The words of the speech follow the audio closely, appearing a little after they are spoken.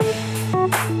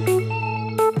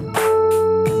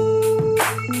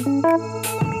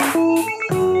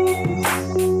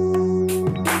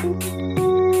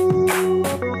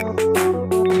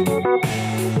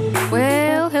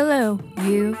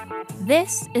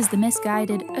is the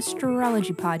Misguided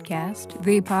Astrology Podcast,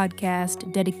 the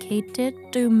podcast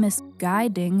dedicated to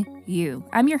misguiding you.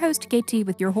 I'm your host, KT,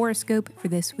 with your horoscope for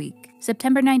this week,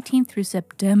 September 19th through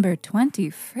September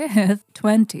 25th,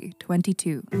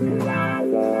 2022.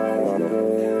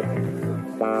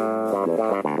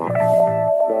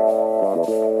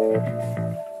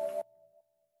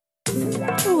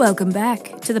 Welcome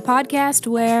back to the podcast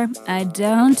where I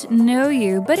don't know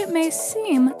you, but it may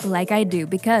seem like I do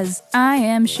because I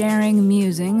am sharing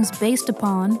musings based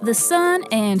upon the sun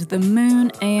and the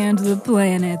moon and the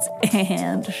planets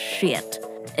and shit.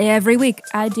 Every week,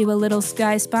 I do a little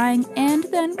sky spying and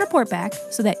then report back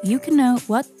so that you can know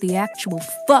what the actual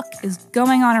fuck is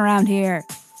going on around here.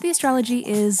 The astrology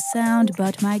is sound,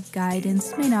 but my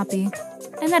guidance may not be,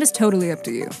 and that is totally up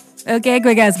to you. Okay,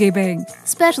 quick housekeeping.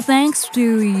 Special thanks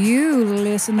to you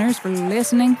listeners for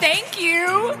listening. Thank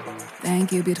you!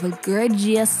 Thank you, beautiful,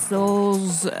 gorgeous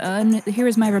souls. Here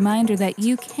is my reminder that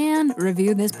you can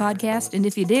review this podcast, and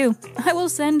if you do, I will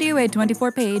send you a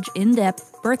 24-page,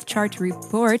 in-depth birth chart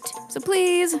report. So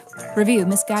please, review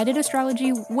Misguided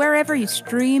Astrology wherever you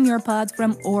stream your pods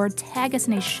from, or tag us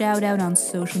in a shout-out on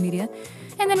social media.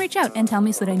 And then reach out and tell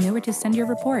me so that I know where to send your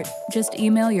report. Just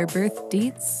email your birth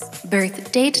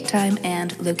date, time,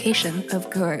 and location, of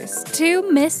course, to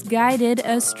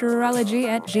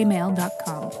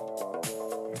misguidedastrology@gmail.com.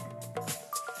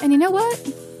 And you know what?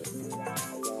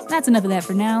 That's enough of that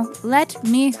for now. Let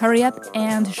me hurry up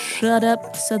and shut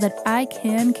up so that I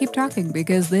can keep talking,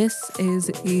 because this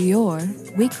is your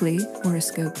weekly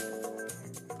horoscope.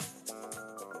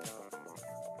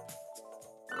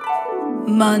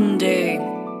 Monday.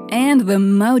 And the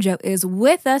mojo is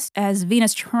with us as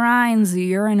Venus trines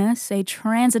Uranus, a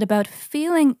transit about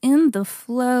feeling in the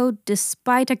flow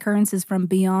despite occurrences from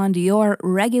beyond your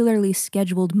regularly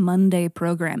scheduled Monday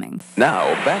programming.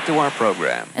 Now, back to our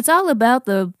program. It's all about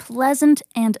the pleasant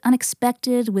and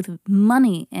unexpected with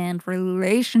money and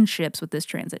relationships with this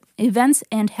transit. Events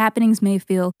and happenings may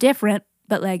feel different,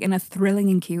 but like in a thrilling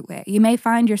and cute way. You may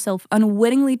find yourself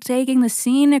unwittingly taking the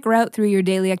scenic route through your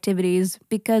daily activities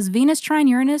because Venus trine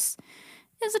Uranus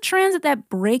is a transit that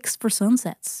breaks for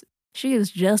sunsets. She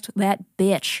is just that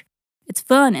bitch. It's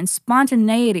fun and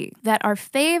spontaneity that are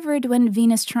favored when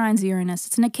Venus trines Uranus.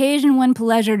 It's an occasion when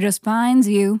pleasure just finds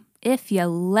you if you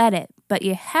let it. But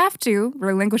you have to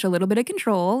relinquish a little bit of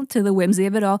control to the whimsy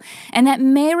of it all, and that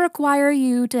may require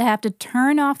you to have to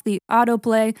turn off the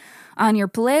autoplay on your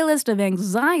playlist of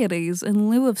anxieties in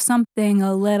lieu of something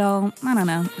a little, I don't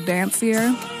know,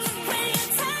 dancier.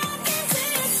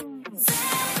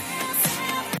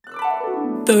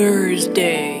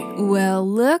 Thursday. Well,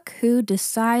 look who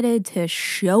decided to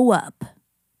show up.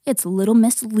 It's Little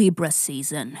Miss Libra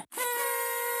season.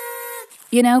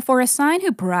 You know, for a sign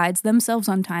who prides themselves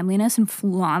on timeliness and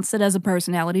flaunts it as a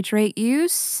personality trait, you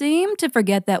seem to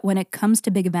forget that when it comes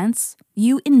to big events,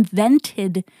 you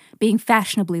invented being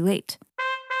fashionably late.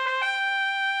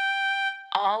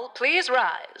 All please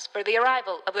rise for the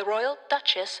arrival of the Royal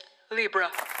Duchess Libra.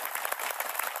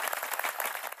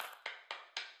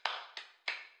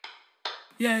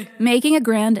 Yay. Making a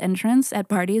grand entrance at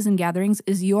parties and gatherings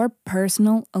is your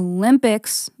personal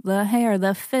Olympics. The hair,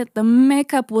 the fit, the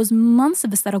makeup was months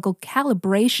of aesthetical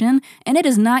calibration, and it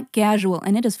is not casual,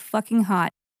 and it is fucking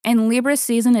hot. And Libra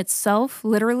season itself,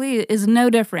 literally, is no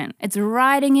different. It's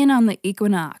riding in on the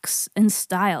equinox in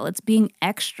style. It's being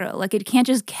extra. Like, it can't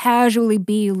just casually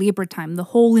be Libra time. The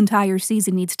whole entire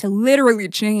season needs to literally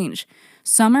change.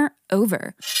 Summer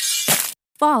over.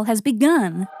 Fall has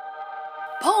begun.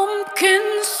 Pumpkin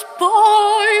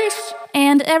spice!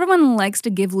 And everyone likes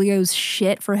to give Leos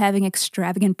shit for having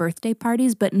extravagant birthday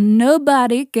parties, but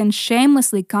nobody can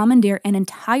shamelessly commandeer an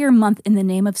entire month in the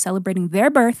name of celebrating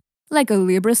their birth like a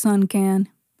Libra sun can.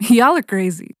 Y'all are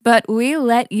crazy, but we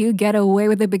let you get away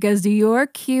with it because you're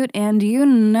cute and you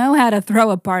know how to throw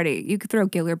a party. You could throw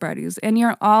killer parties, and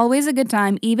you're always a good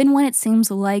time, even when it seems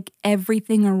like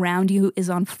everything around you is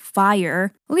on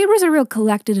fire. Libras are real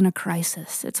collected in a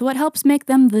crisis. It's what helps make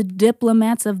them the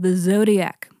diplomats of the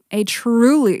zodiac, a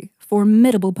truly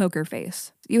formidable poker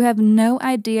face. You have no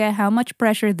idea how much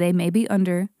pressure they may be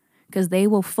under, because they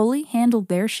will fully handle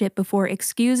their shit before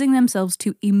excusing themselves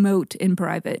to emote in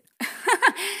private.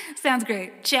 Sounds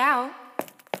great. Ciao.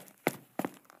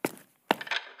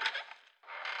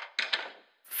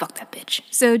 Fuck that bitch.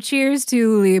 So cheers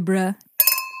to Libra.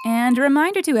 And a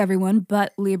reminder to everyone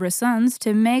but Libra suns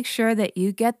to make sure that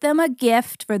you get them a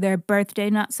gift for their birthday,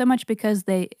 not so much because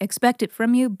they expect it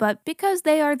from you, but because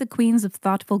they are the queens of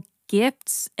thoughtful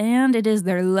gifts and it is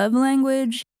their love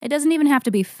language. It doesn't even have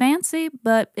to be fancy,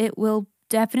 but it will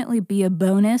definitely be a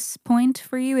bonus point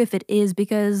for you if it is,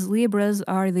 because Libras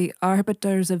are the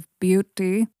arbiters of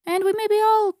beauty. And we may be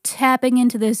all tapping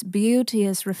into this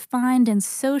beauteous, refined, and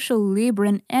social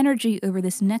Libran energy over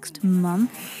this next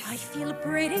month. I feel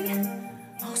pretty,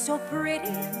 oh so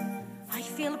pretty. I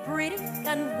feel pretty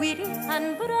and witty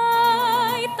and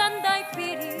bright, and I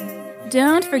pity.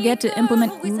 Don't forget to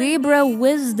implement Libra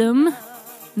wisdom.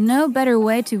 No better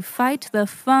way to fight the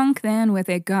funk than with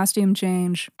a costume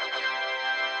change.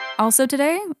 Also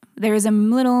today, there is a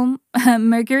little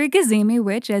Mercury Kazemi,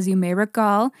 which, as you may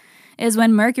recall, is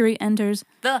when Mercury enters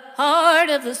the heart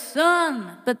of the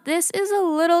sun. But this is a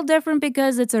little different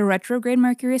because it's a retrograde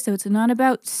Mercury, so it's not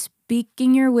about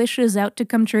speaking your wishes out to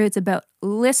come true. It's about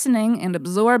listening and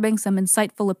absorbing some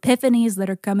insightful epiphanies that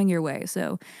are coming your way.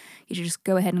 So you should just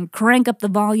go ahead and crank up the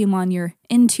volume on your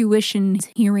intuition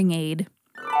hearing aid.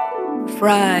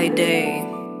 Friday.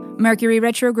 Mercury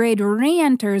retrograde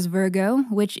re-enters Virgo,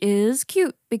 which is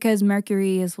cute because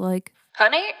Mercury is like,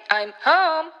 honey, I'm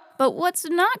home. But what's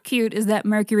not cute is that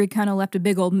Mercury kind of left a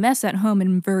big old mess at home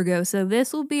in Virgo, so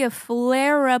this will be a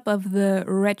flare-up of the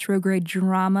retrograde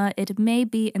drama. It may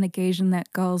be an occasion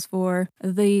that calls for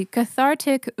the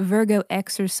cathartic Virgo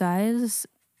exercise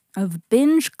of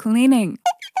binge cleaning.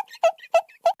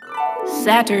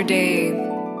 Saturday.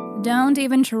 Don't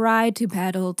even try to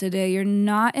paddle today. You're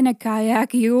not in a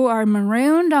kayak. You are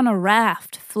marooned on a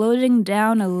raft, floating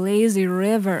down a lazy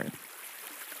river.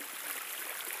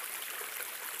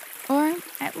 Or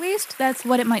at least that's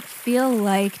what it might feel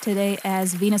like today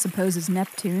as Venus opposes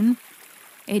Neptune,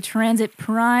 a transit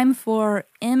prime for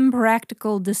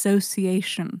impractical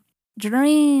dissociation.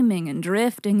 Dreaming and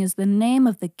drifting is the name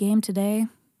of the game today.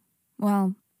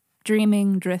 Well,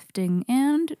 dreaming, drifting,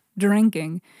 and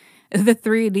drinking. The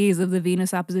 3 Ds of the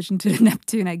Venus opposition to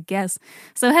Neptune, I guess.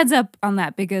 So heads up on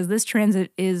that, because this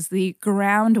transit is the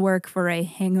groundwork for a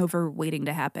hangover waiting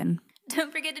to happen.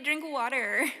 Don't forget to drink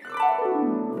water.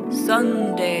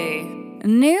 Sunday.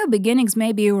 New beginnings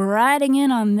may be riding in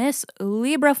on this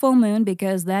Libra full moon,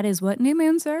 because that is what new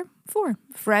moons are for.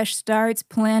 Fresh starts,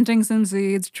 planting some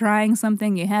seeds, trying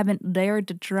something you haven't dared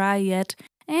to try yet.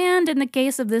 And in the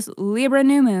case of this Libra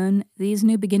new moon, these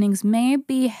new beginnings may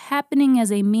be happening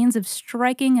as a means of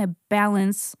striking a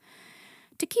balance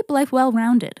to keep life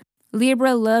well-rounded.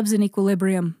 Libra loves an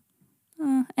equilibrium.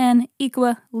 An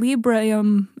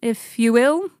equilibrium, if you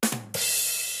will.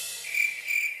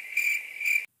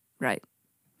 Right.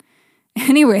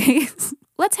 Anyways,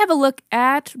 let's have a look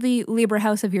at the Libra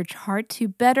house of your chart to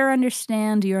better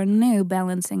understand your new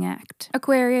balancing act.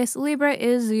 Aquarius, Libra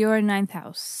is your 9th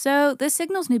house. So this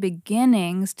signals new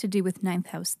beginnings to do with 9th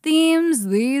house themes,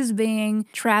 these being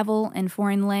travel and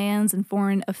foreign lands and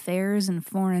foreign affairs and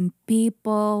foreign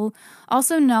people.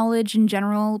 Also knowledge in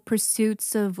general,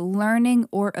 pursuits of learning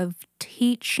or of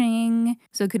teaching.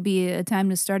 So it could be a time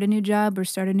to start a new job or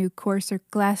start a new course or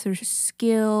class or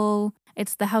skill.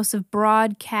 It's the house of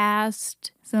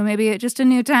broadcast. So maybe just a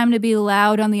new time to be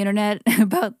loud on the internet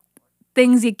about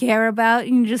things you care about.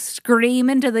 You can just scream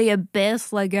into the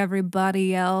abyss like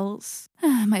everybody else.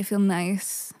 Might feel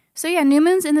nice. So yeah, new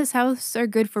moons in this house are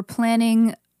good for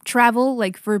planning travel,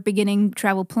 like for beginning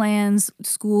travel plans,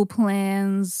 school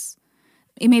plans,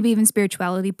 maybe even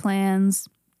spirituality plans,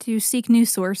 to seek new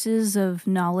sources of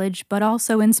knowledge, but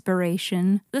also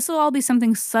inspiration. This will all be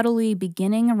something subtly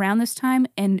beginning around this time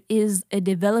and is a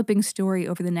developing story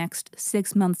over the next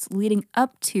 6 months leading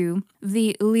up to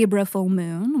the Libra full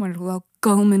moon, where it will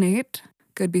culminate.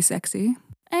 Could be sexy.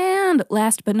 And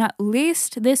last but not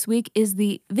least, this week is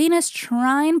the Venus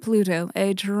trine Pluto,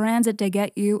 a transit to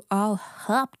get you all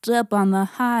hopped up on the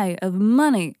high of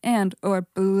money and or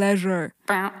pleasure.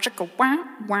 Wow, chicka, wow,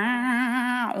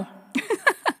 wow.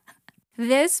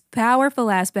 This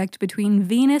powerful aspect between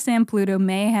Venus and Pluto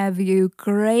may have you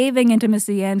craving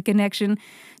intimacy and connection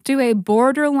to a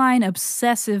borderline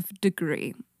obsessive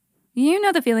degree. You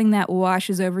know the feeling that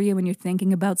washes over you when you're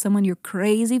thinking about someone you're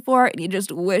crazy for and you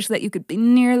just wish that you could be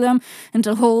near them and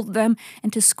to hold them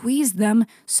and to squeeze them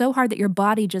so hard that your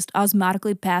body just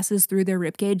osmotically passes through their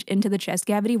ribcage into the chest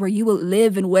cavity where you will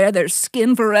live and wear their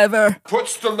skin forever.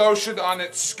 Puts the lotion on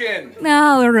its skin.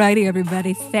 Alrighty,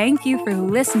 everybody. Thank you for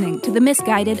listening to the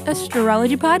Misguided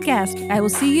Astrology Podcast. I will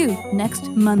see you next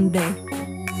Monday.